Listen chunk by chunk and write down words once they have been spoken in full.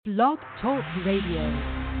Blog Talk Radio.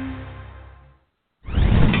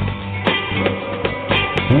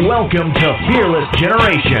 Welcome to Fearless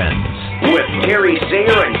Generations with Terry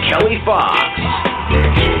Sayer and Kelly Fox.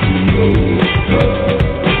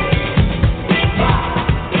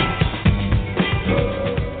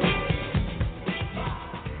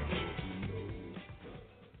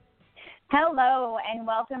 Hello and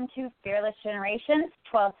welcome to Fearless Generations,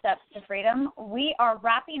 12 Steps to Freedom. We are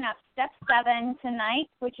wrapping up Step 7 tonight,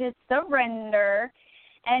 which is surrender,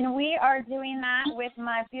 and we are doing that with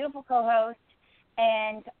my beautiful co-host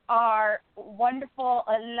and our wonderful,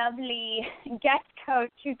 lovely guest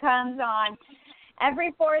coach who comes on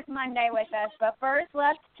every fourth Monday with us. But first,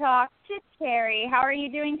 let's talk to Terry. How are you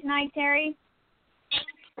doing tonight, Terry?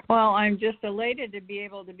 Well, I'm just elated to be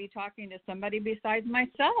able to be talking to somebody besides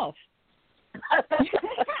myself.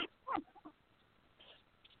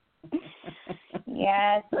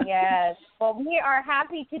 Yes. Well, we are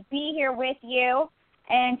happy to be here with you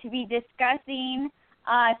and to be discussing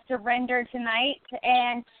surrender tonight.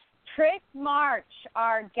 And Trish March,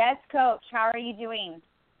 our guest coach, how are you doing?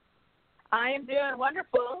 I am doing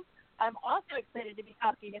wonderful. I'm also excited to be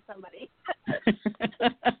talking to somebody.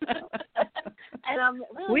 And I'm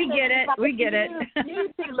really We get it. You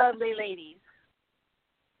two lovely ladies.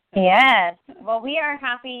 Yes. Well, we are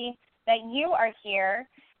happy that you are here,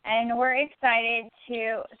 and we're excited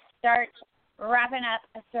to start wrapping up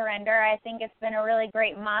surrender. I think it's been a really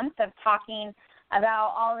great month of talking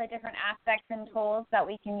about all the different aspects and tools that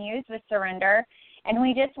we can use with surrender. And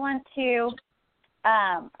we just want to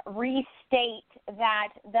restate that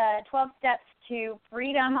the 12 steps to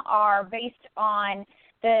freedom are based on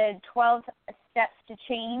the 12 steps to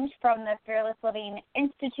change from the Fearless Living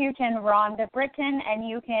Institute and Rhonda Britton, and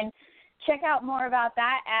you can check out more about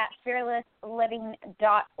that at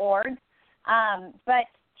fearlessliving.org. But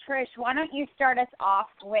Trish, why don't you start us off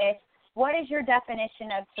with what is your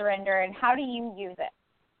definition of surrender and how do you use it?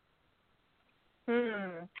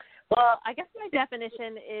 Well, I guess my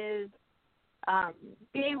definition is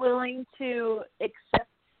being willing to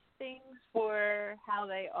accept things for how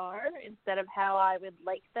they are instead of how I would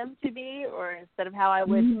like them to be, or instead of how I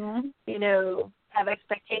would, have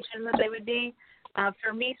expectations that they would be.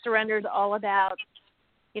 For me, surrender is all about,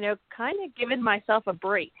 kind of giving myself a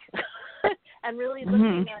break and really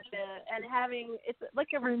looking at and having, it's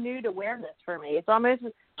like a renewed awareness for me. It's almost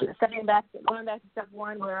going back to step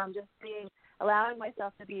 1 where I'm just allowing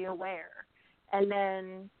myself to be aware, and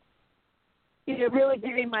then, really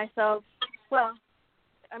giving myself,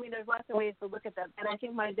 there's lots of ways to look at them, and I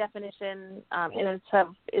think my definition in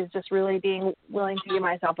itself is just really being willing to give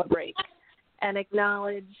myself a break and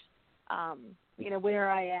acknowledge,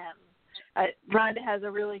 where I am. Rhonda has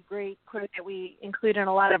a really great quote that we include in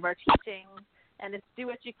a lot of our teachings, and it's do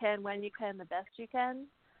what you can, when you can, the best you can.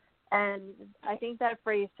 And I think that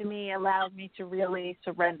phrase to me allows me to really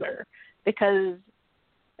surrender, because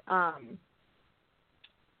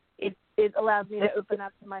it allows me to open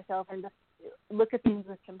up to myself and just look at things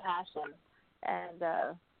with compassion and,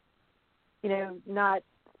 not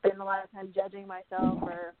spend a lot of time judging myself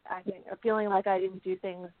or acting or feeling like I didn't do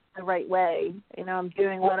things the right way. I'm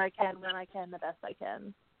doing what I can, when I can, the best I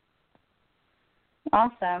can.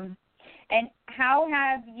 Awesome. And how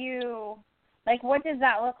have you, what does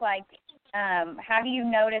that look like? How do you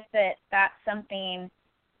notice that that's something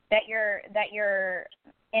that you're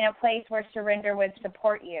in a place where surrender would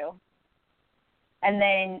support you? And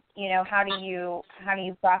then, how do you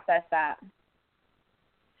process that?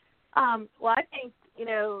 Well, I think,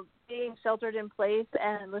 being sheltered in place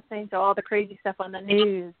and listening to all the crazy stuff on the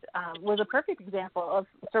news was a perfect example of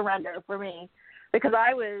surrender for me, because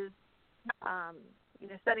I was,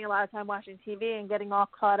 spending a lot of time watching TV and getting all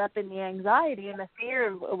caught up in the anxiety and the fear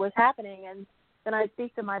of what was happening. And then I'd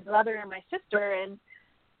speak to my brother and my sister, and,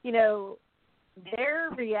 their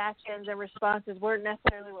reactions and responses weren't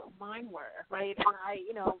necessarily what mine were, right? And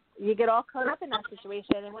you get all caught up in that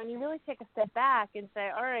situation. And when you really take a step back and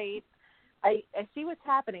say, all right, I see what's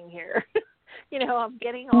happening here. I'm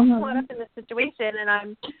getting all caught up in this situation, and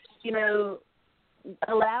I'm,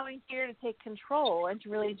 allowing fear to take control and to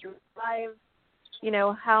really drive,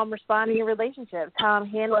 how I'm responding in relationships, how I'm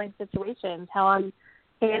handling situations, how I'm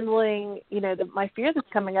handling, my fear that's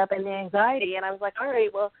coming up and the anxiety. And I was like, all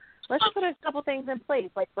right, well, let's put a couple things in place.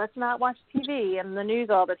 Like, let's not watch TV and the news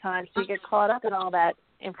all the time so you get caught up in all that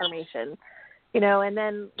information, and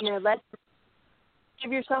then, let's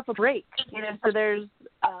give yourself a break, so there's,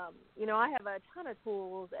 I have a ton of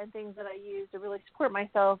tools and things that I use to really support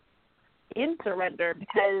myself in surrender,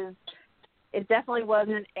 because it definitely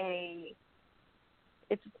wasn't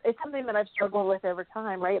it's something that I've struggled with over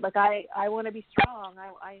time, right? Like I want to be strong.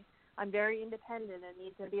 I'm very independent and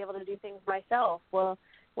need to be able to do things myself. Well,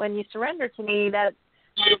 when you surrender to me, that,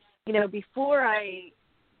 you know, before I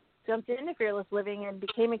jumped into Fearless Living and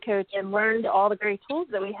became a coach and learned all the great tools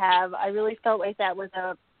that we have, I really felt like that was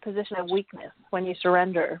a position of weakness when you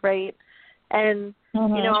surrender, right? And,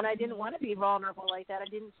 you know, and I didn't want to be vulnerable like that. I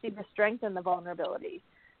didn't see the strength in the vulnerability.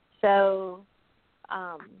 So,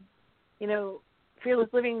 you know, Fearless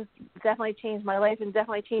Living definitely changed my life and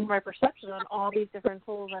definitely changed my perception on all these different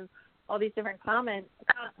tools and all these different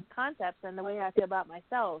concepts and the way I feel about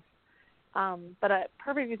myself. But a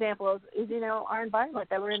perfect example is, you know, our environment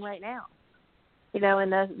that we're in right now, you know,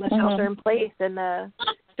 and the shelter in place and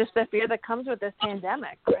just the fear that comes with this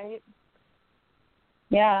pandemic, right?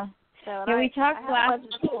 Yeah. So yeah, we talked I have a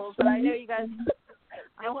bunch of tools, but I know you guys,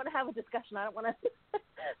 I want to have a discussion. I don't want to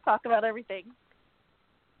talk about everything.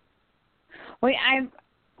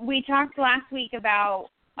 We talked last week about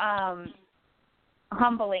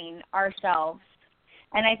humbling ourselves,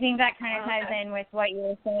 and I think that kind of ties in with what you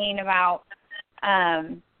were saying about,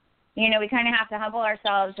 you know, we kind of have to humble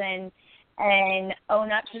ourselves and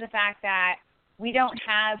own up to the fact that we don't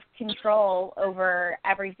have control over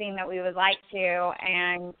everything that we would like to,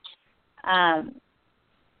 and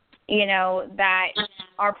you know, that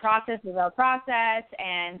our process is our process,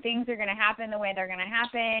 and things are going to happen the way they're going to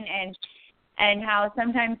happen, and how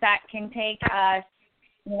sometimes that can take us,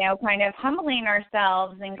 you know, kind of humbling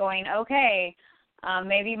ourselves and going, okay,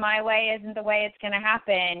 maybe my way isn't the way it's going to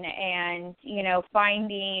happen, and, you know,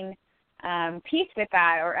 finding peace with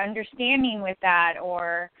that or understanding with that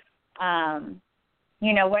or,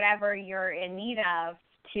 you know, whatever you're in need of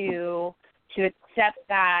to accept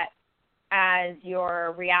that as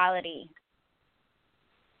your reality.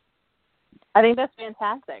 I think that's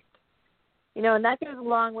fantastic. You know, and that goes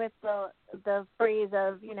along with the phrase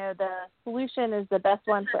of, you know, the solution is the best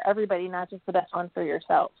one for everybody, not just the best one for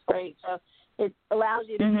yourself, right? So it allows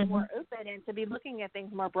you to be more open and to be looking at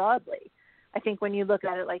things more broadly. I think when you look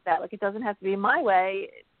at it like that, like it doesn't have to be my way.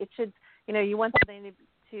 It should, you know, you want something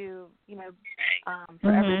to you know,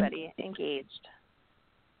 for everybody engaged.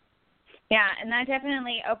 Yeah, and that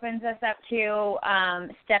definitely opens us up to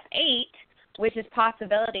step 8, which is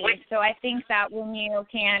possibilities. So I think that when you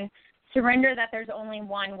can surrender that there's only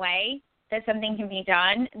one way that something can be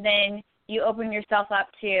done, then you open yourself up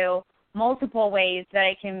to multiple ways that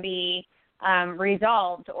it can be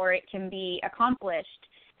resolved or it can be accomplished,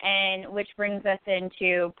 and which brings us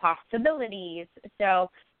into possibilities. So,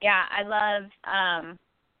 yeah, I love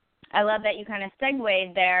that you kind of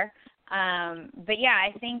segued there. But, yeah,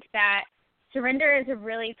 I think that surrender is a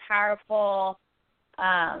really powerful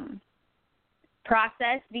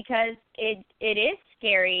process because it is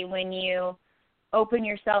scary when you open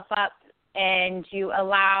yourself up and you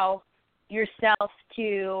allow yourself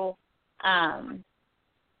to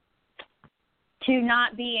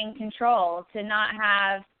not be in control, to not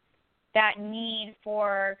have that need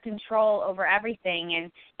for control over everything.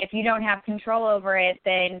 And if you don't have control over it,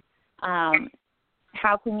 then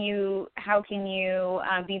how can you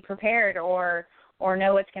be prepared or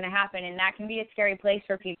know what's going to happen? And that can be a scary place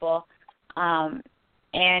for people. And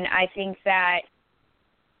I think that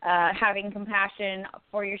having compassion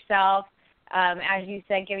for yourself, as you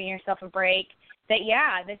said, giving yourself a break, that,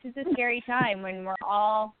 yeah, this is a scary time when we're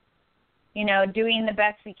all, you know, doing the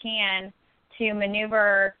best we can to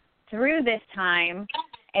maneuver through this time,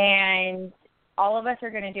 and all of us are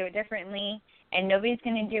going to do it differently, and nobody's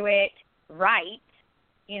going to do it right.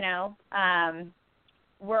 You know,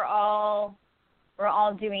 we're all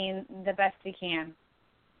doing the best we can.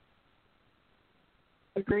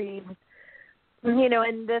 Agreed. You know,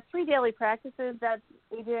 and the 3 daily practices that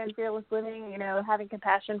we do in Fearless Living, you know, having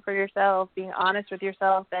compassion for yourself, being honest with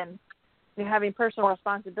yourself, and, you know, having personal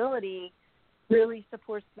responsibility really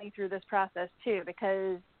supports me through this process too,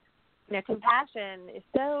 because, you know, compassion is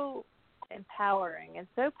so empowering and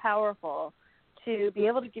so powerful to be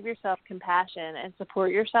able to give yourself compassion and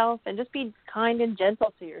support yourself and just be kind and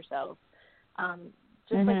gentle to yourself,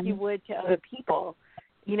 just like you would to other people,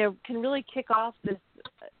 you know, can really kick off this,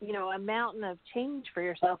 you know, a mountain of change for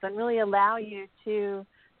yourself and really allow you to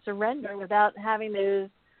surrender without having those,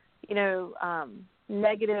 you know,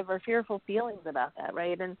 negative or fearful feelings about that,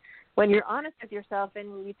 right? And when you're honest with yourself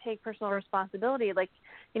and you take personal responsibility, like,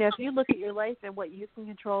 you know, if you look at your life and what you can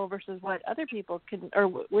control versus what other people can, or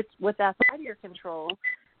what's outside of your control,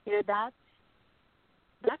 you know, that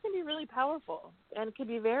can be really powerful and can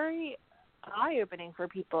be very eye-opening for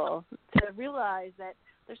people to realize that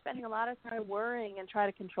they're spending a lot of time worrying and trying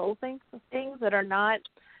to control things that are not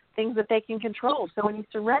things that they can control. So when you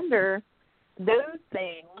surrender, those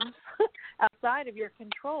things outside of your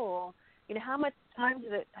control, you know, how much time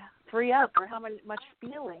does it free up, or how much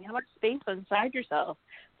feeling, how much space inside yourself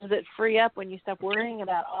does it free up when you stop worrying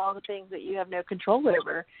about all the things that you have no control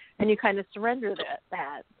over, and you kind of surrender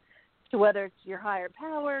that to whether it's your higher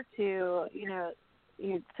power, to, you know,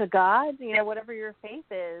 to God, you know, whatever your faith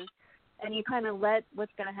is, and you kind of let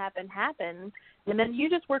what's going to happen, and then you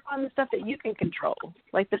just work on the stuff that you can control,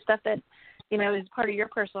 like the stuff that, you know, is part of your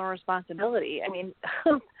personal responsibility. I mean,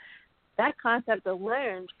 that concept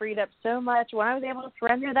alone freed up so much. When I was able to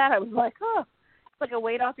surrender that, I was like, oh, it's like a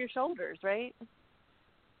weight off your shoulders, right?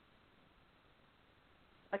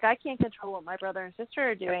 Like, I can't control what my brother and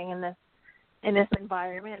sister are doing in this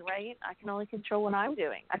environment, right? I can only control what I'm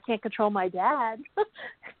doing. I can't control my dad.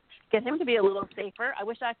 Get him to be a little safer. I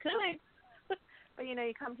wish I could. But, you know,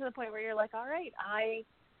 you come to the point where you're like, all right, I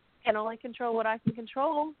can only control what I can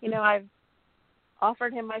control. You know, I've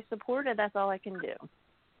offered him my support, and that's all I can do.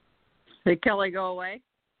 Did Kelly go away?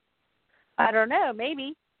 I don't know.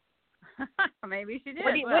 Maybe. Maybe she did.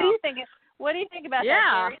 What do you think? What do you think about that?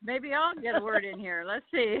 Yeah, Terry? maybe I'll get a word in here. Let's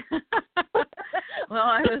see. Well,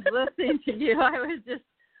 I was listening to you.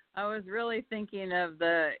 I was really thinking of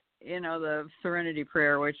the serenity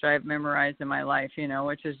prayer, which I've memorized in my life, you know,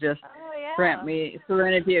 which is just grant me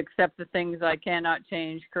serenity, accept the things I cannot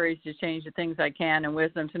change, courage to change the things I can, and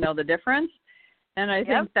wisdom to know the difference. And I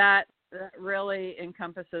think that really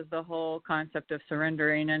encompasses the whole concept of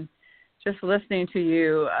surrendering. And just listening to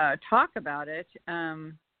you talk about it,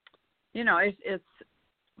 you know, it's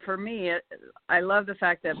for me, I love the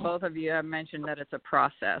fact that both of you have mentioned that it's a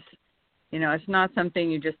process. You know, it's not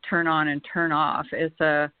something you just turn on and turn off. It's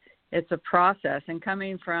a process. And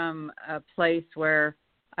coming from a place where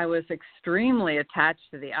I was extremely attached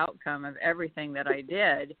to the outcome of everything that I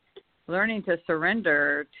did, learning to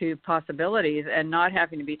surrender to possibilities and not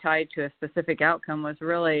having to be tied to a specific outcome was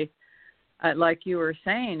really, like you were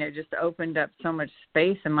saying, it just opened up so much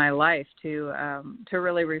space in my life to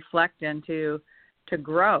really reflect and to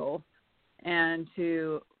grow and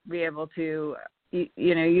to be able to,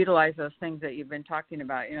 you know, utilize those things that you've been talking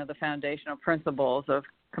about, you know, the foundational principles of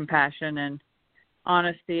compassion and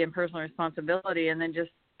honesty and personal responsibility, and then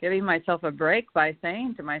just giving myself a break by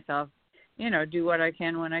saying to myself, you know, do what I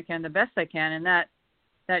can when I can, the best I can. And that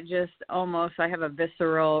just almost, I have a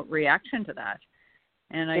visceral reaction to that.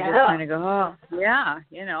 And I just kind of go, oh, yeah,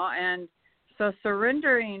 you know. And so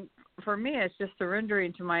surrendering, for me, it's just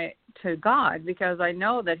surrendering to God, because I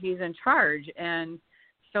know that He's in charge. And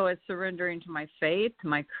so it's surrendering to my faith, to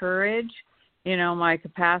my courage, you know, my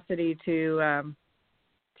capacity to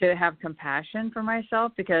have compassion for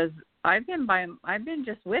myself, because I've been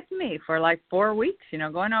just with me for like 4 weeks, you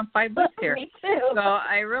know, going on 5 weeks here. Me too. So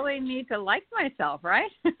I really need to like myself, right?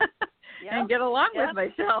 And get along with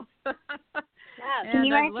myself. Yeah. Can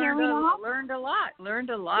you guys hear me now? Learned a lot.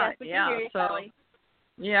 Yes, we can hear you, Kelly.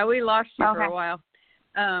 Yeah, we lost you for a while.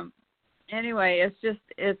 Anyway,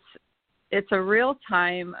 it's a real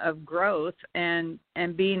time of growth and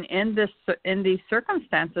being in these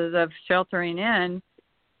circumstances of sheltering in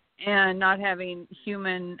and not having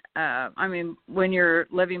human, when you're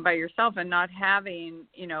living by yourself and not having,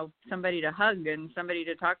 you know, somebody to hug and somebody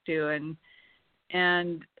to talk to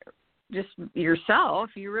and just yourself,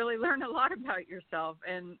 you really learn a lot about yourself,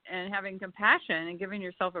 and having compassion and giving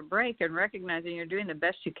yourself a break and recognizing you're doing the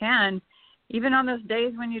best you can, even on those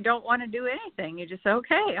days when you don't want to do anything. You just say,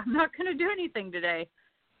 okay, I'm not going to do anything today,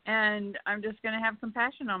 and I'm just going to have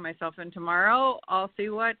compassion on myself, and tomorrow I'll see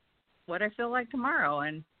what I feel like tomorrow.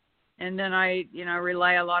 And then I, you know,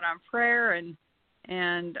 rely a lot on prayer and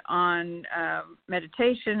on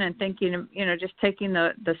meditation and thinking, you know, just taking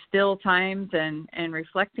the still times and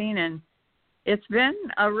reflecting. And it's been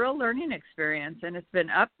a real learning experience, and it's been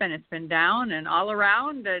up and it's been down and all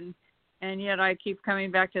around. And yet I keep coming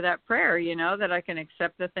back to that prayer, you know, that I can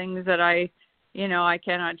accept the things that I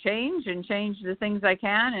cannot change, and change the things I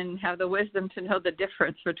can, and have the wisdom to know the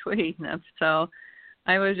difference between them. So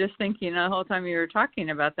I was just thinking the whole time you were talking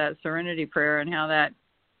about that serenity prayer and how that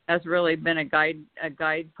has really been a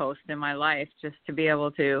guidepost in my life, just to be able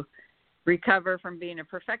to recover from being a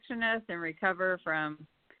perfectionist and recover from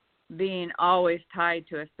being always tied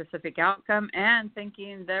to a specific outcome and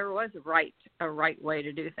thinking there was a right way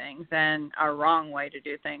to do things and a wrong way to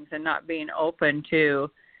do things, and not being open to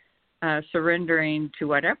surrendering to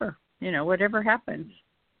whatever happens.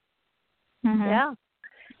 Mm-hmm. Yeah.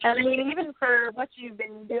 And I mean, even for what you've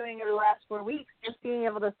been doing over the last 4 weeks, just being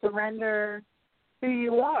able to surrender who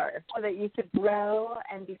you are so that you could grow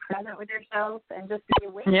and be present with yourself and just be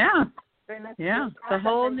awake. Yeah. During this it's a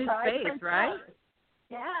whole new space, right?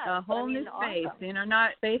 Yeah, a whole new space. awesome. You know,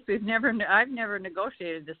 not space I've never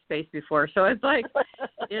negotiated this space before, so it's like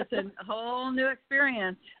it's a whole new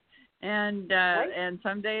experience. And Right. and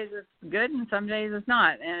some days it's good, and some days it's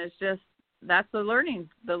not, and it's just that's the learning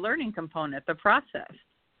component, the process.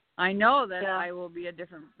 I know that I will be a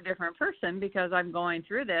different person because I'm going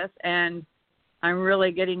through this, and I'm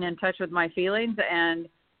really getting in touch with my feelings and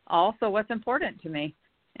also what's important to me.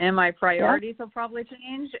 And my priorities will probably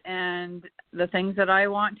change, and the things that I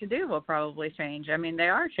want to do will probably change. I mean, they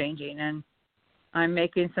are changing, and I'm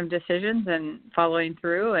making some decisions and following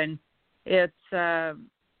through, and it's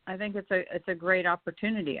I think it's a great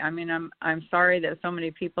opportunity. I mean, I'm sorry that so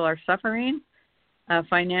many people are suffering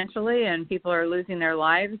financially, and people are losing their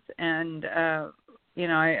lives. And you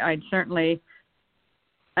know, I certainly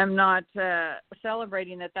am not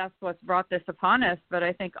celebrating that that's what's brought this upon us. But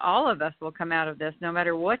I think all of us will come out of this, no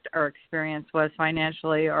matter what our experience was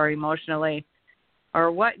financially or emotionally,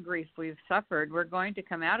 or what grief we've suffered. We're going to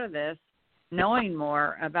come out of this knowing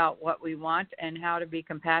more about what we want and how to be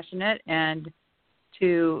compassionate and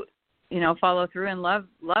to, you know, follow through and love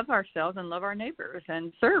ourselves and love our neighbors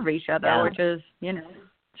and serve each other, which is, you know,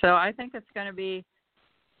 so I think it's going to be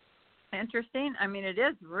interesting. I mean, it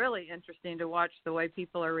is really interesting to watch the way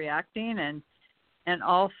people are reacting and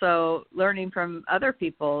also learning from other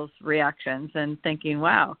people's reactions and thinking,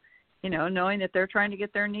 wow, you know, knowing that they're trying to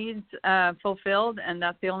get their needs fulfilled, and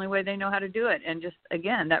that's the only way they know how to do it. And just,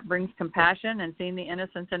 again, that brings compassion and seeing the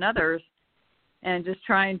innocence in others and just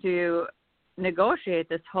trying to negotiate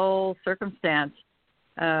this whole circumstance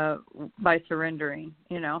by surrendering.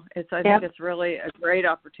 You know, I think it's really a great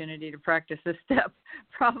opportunity to practice this step,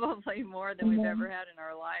 probably more than we've ever had in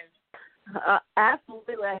our lives.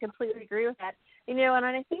 Absolutely, I completely agree with that. You know, and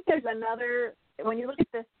I think there's another, when you look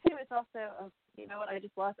at this too, it's also, you know what, I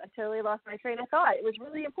totally lost my train of thought. It was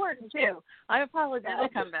really important too. I apologize. It'll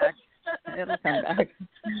come back. It'll come back.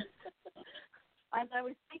 As I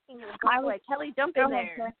was thinking, it was like, Kelly, jump in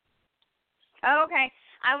there. Oh, okay.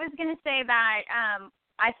 I was going to say that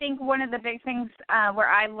I think one of the big things where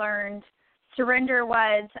I learned surrender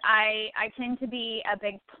was I tend to be a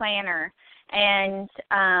big planner, and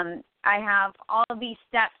I have all of these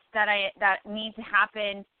steps that need to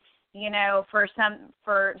happen, you know, for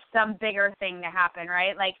some bigger thing to happen,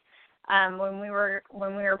 right? Like when we were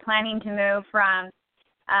planning to move from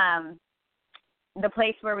the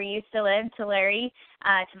place where we used to live, Tulare,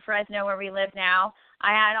 to Fresno, where we live now,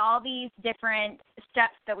 I had all these different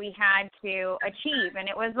steps that we had to achieve, and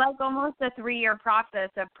it was like almost a 3-year process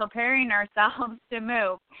of preparing ourselves to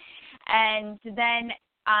move. And then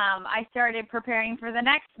I started preparing for the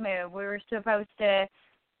next move.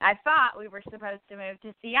 I thought we were supposed to move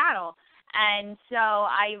to Seattle, and so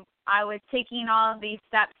I was taking all of these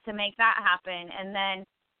steps to make that happen, and then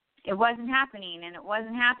it wasn't happening, and it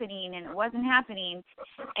wasn't happening, and it wasn't happening,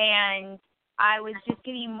 and I was just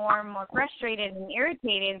getting more and more frustrated and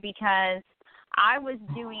irritated because I was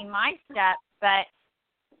doing my steps, but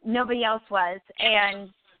nobody else was.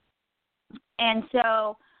 And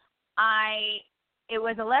so it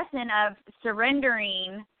was a lesson of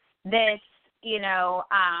surrendering this, you know,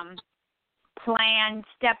 planned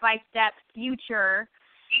step-by-step future,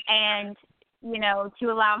 and, you know,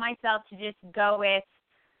 to allow myself to just go with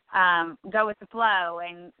the flow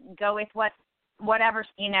and go with whatever,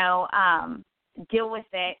 you know, deal with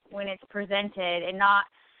it when it's presented, and not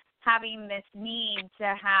having this need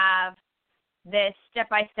to have this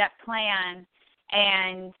step-by-step plan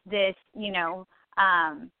and this,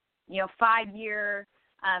 5-year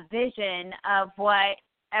vision of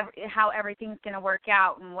how everything's going to work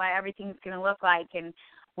out and what everything's going to look like and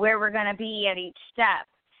where we're going to be at each step.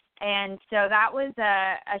 And so that was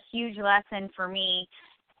a huge lesson for me,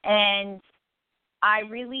 and I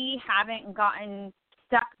really haven't gotten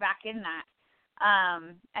stuck back in that.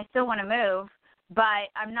 I still want to move, but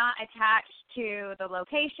I'm not attached to the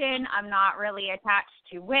location. I'm not really attached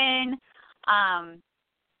to when. I'm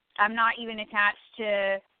not even attached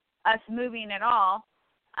to us moving at all,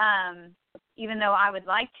 even though I would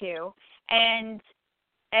like to, and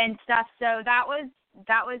stuff. So that was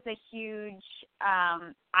a huge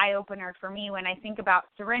eye opener for me when I think about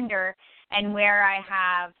surrender and where I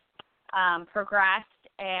have progressed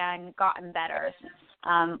and gotten better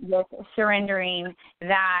with surrendering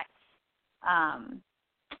that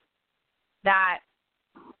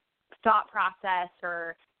thought process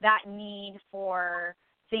or that need for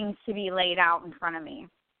things to be laid out in front of me.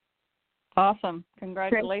 Awesome.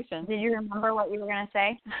 Congratulations. Did you remember what you were going to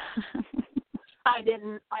say? I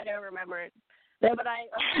didn't. I don't remember it. No, but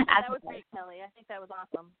that was great, Kelly. I think that was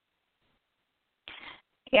awesome.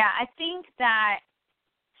 Yeah, I think that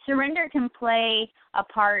surrender can play a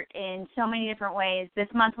part in so many different ways. This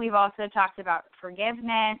month we've also talked about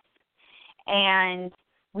forgiveness, and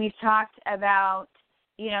we've talked about,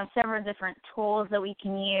 several different tools that we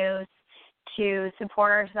can use to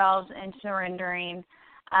support ourselves in surrendering.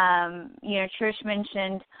 Trish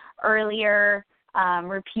mentioned earlier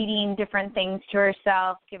repeating different things to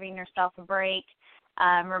herself, giving herself a break,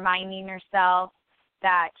 reminding herself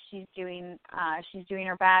that she's doing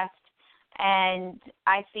her best. And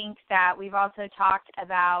I think that we've also talked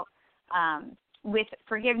about, with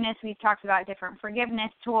forgiveness, we've talked about different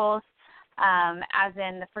forgiveness tools, as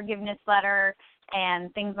in the forgiveness letter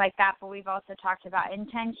and things like that, but we've also talked about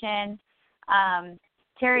intention.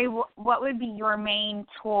 Terry, what would be your main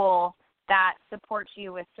tool that supports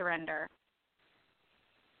you with surrender?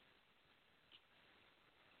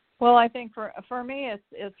 Well, I think for me,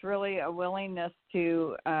 it's really a willingness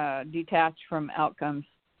to detach from outcomes.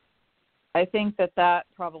 I think that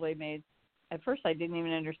probably made. At first, I didn't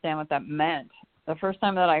even understand what that meant. The first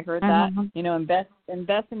time that I heard that,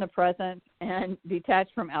 invest in the present and detach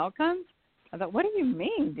from outcomes. I thought, what do you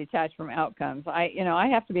mean detach from outcomes? I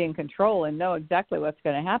have to be in control and know exactly what's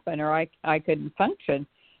going to happen, or I couldn't function.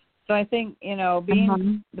 So I think being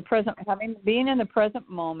being in the present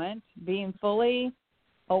moment, being fully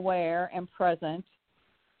aware and present,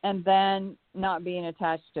 and then not being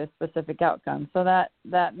attached to a specific outcome. So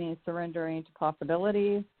that means surrendering to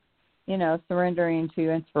possibilities, surrendering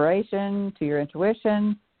to inspiration, to your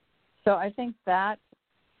intuition. So I think that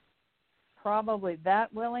probably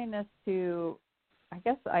that willingness to, I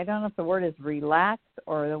guess, I don't know if the word is relax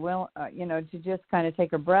or the will, to just kind of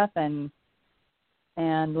take a breath and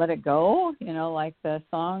let it go, like the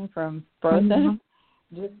song from Frozen.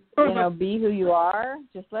 Just, be who you are.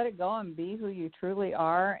 Just let it go and be who you truly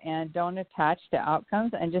are, and don't attach to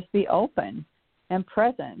outcomes, and just be open and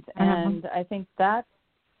present. And I think that's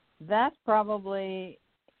probably,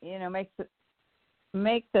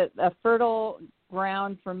 makes it a fertile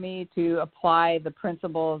ground for me to apply the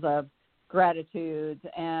principles of gratitude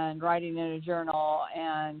and writing in a journal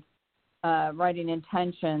and writing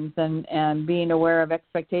intentions and being aware of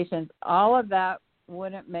expectations. All of that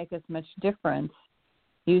wouldn't make as much difference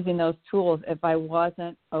using those tools if I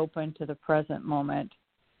wasn't open to the present moment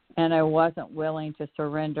and I wasn't willing to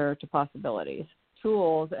surrender to possibilities.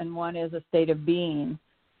 Tools, and one is a state of being.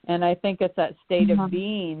 And I think it's that state of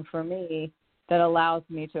being for me that allows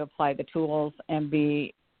me to apply the tools and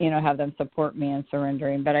be, have them support me in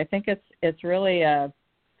surrendering. But I think it's really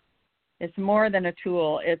it's more than a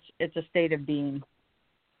tool. It's a state of being.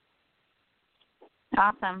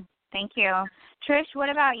 Awesome. Thank you. Trish, what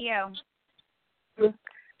about you?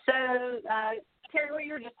 So, Terry, what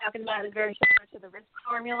you were just talking about is very similar to the risk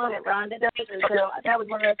formula that Rhonda does. And so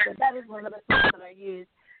that is one of the tools that I use.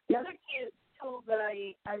 The other two tools that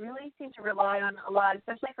I really seem to rely on a lot,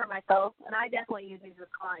 especially for myself, and I definitely use these with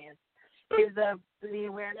clients, is the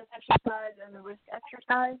awareness exercise and the risk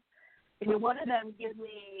exercise. One of them gives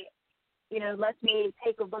me, lets me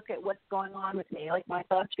take a look at what's going on with me, like my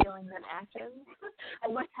thoughts, feelings, and actions,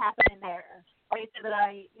 and what's happening there. Right, so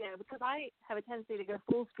that because I have a tendency to go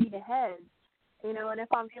full speed ahead, and if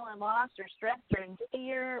I'm feeling lost or stressed or in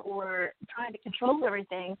fear or trying to control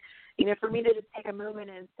everything, for me to just take a moment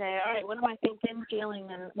and say, all right, what am I thinking, feeling,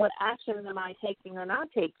 and what actions am I taking or not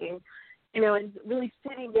taking, and really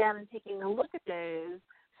sitting down and taking a look at those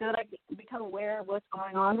so that I become aware of what's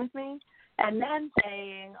going on with me, and then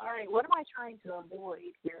saying, all right, what am I trying to avoid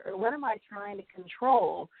here, or what am I trying to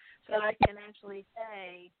control, so that I can actually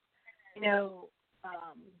say,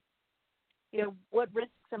 what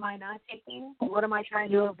risks am I not taking? What am I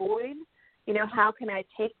trying to avoid? How can I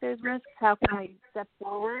take those risks? How can I step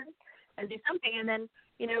forward and do something? And then,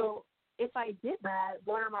 if I did that,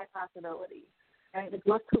 what are my possibilities? Right? Like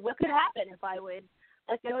what could happen if I would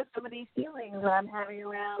let go of some of these feelings that I'm having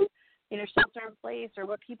around, shelter in place, or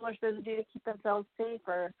what people are supposed to do to keep themselves safe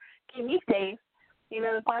or keep me safe?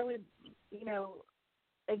 If I would,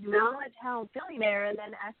 acknowledge how I'm feeling there, and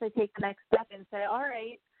then actually take the next step and say, all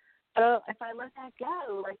right, if I let that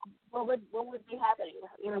go, like what would be happening?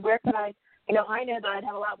 Where could I? I know that I'd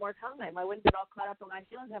have a lot more time. I wouldn't get all caught up in my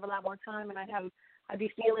feelings. Have a lot more time, and I'd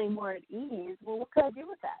be feeling more at ease. Well, what could I do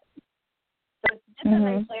with that? So it's just a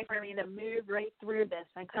nice way for me to move right through this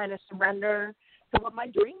and kind of surrender to what my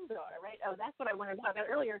dreams are. Right? Oh, that's what I wanted to talk about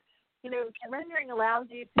earlier. Surrendering allows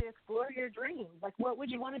you to explore your dreams. Like, what would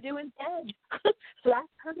you want to do instead? So that's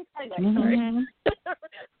perfect segue.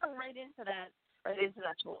 Right into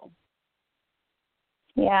that tool.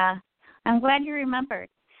 Yeah, I'm glad you remembered.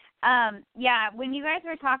 When you guys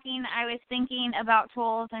were talking, I was thinking about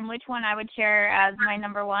tools and which one I would share as my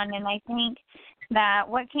number one. And I think that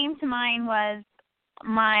what came to mind was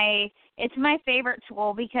it's my favorite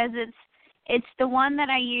tool because it's the one that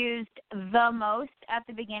I used the most at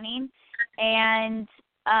the beginning, and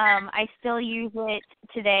I still use it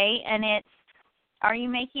today, and it's, are you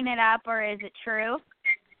making it up or is it true?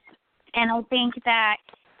 And I think that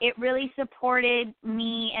it really supported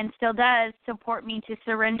me and still does support me to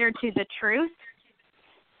surrender to the truth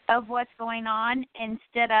of what's going on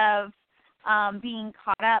instead of being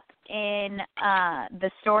caught up in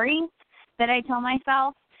the story that I tell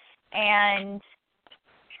myself and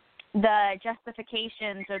the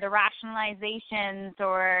justifications or the rationalizations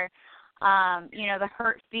or, the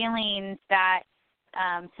hurt feelings that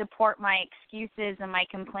support my excuses and my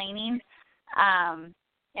complaining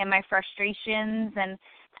and my frustrations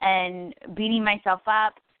and beating myself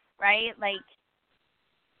up, right? Like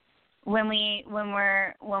when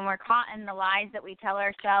we're caught in the lies that we tell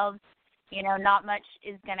ourselves, not much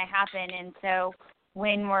is going to happen. And so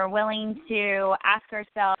when we're willing to ask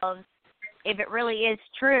ourselves if it really is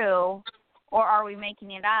true or are we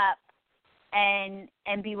making it up, and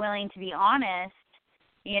be willing to be honest,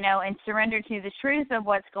 and surrender to the truth of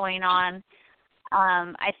what's going on,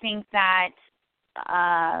 I think that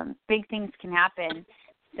big things can happen.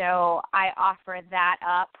 So I offer that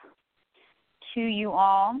up to you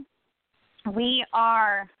all. We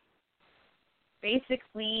are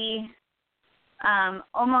basically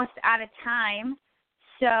almost out of time.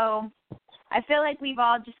 So I feel like we've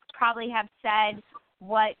all just probably have said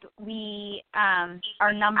what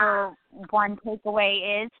our number one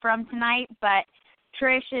takeaway is from tonight. But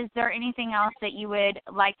Trish, is there anything else that you would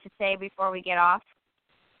like to say before we get off?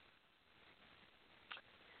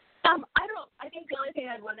 I think the only thing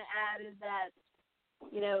I'd want to add is that,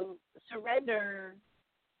 surrender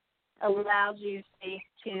allows you space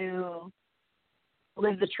to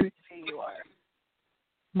live the truth of who you are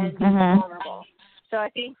and be vulnerable. So I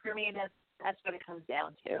think for me that's what it comes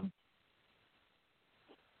down to.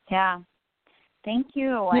 Yeah. Thank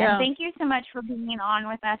you. Yeah. And thank you so much for being on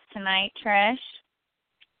with us tonight, Trish.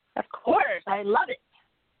 Of course. I love it.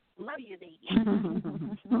 Love you, lady.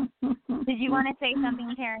 Did you want to say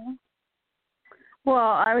something, Terry? Well,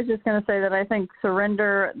 I was just going to say that I think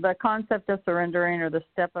surrender, the concept of surrendering or the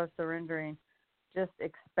step of surrendering just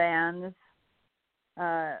expands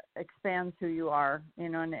who you are,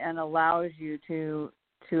 and allows you to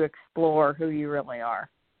explore who you really are.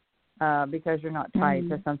 Because you're not tied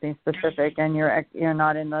to something specific, and you're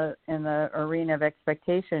not in the arena of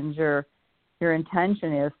expectations. Your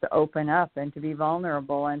intention is to open up and to be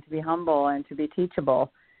vulnerable and to be humble and to be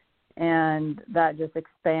teachable, and that just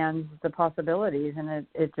expands the possibilities. And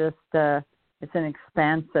it's an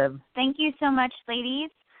expansive. Thank you so much, ladies.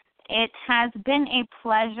 It has been a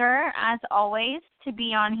pleasure, as always, to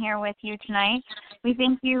be on here with you tonight. We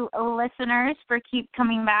thank you, listeners, for keep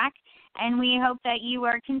coming back. And we hope that you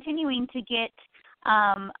are continuing to get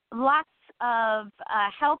lots of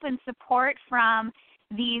help and support from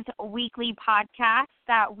these weekly podcasts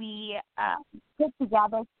that we put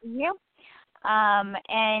together for you.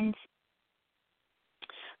 And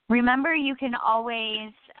remember, you can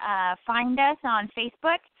always find us on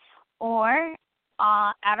Facebook or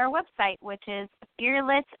at our website, which is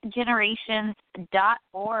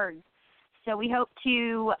fearlessgenerations.org. So we hope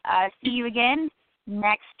to see you again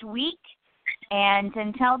next week. And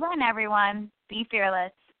until then, everyone, be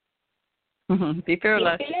fearless. Be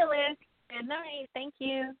fearless. Be fearless. Good night. Thank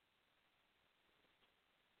you.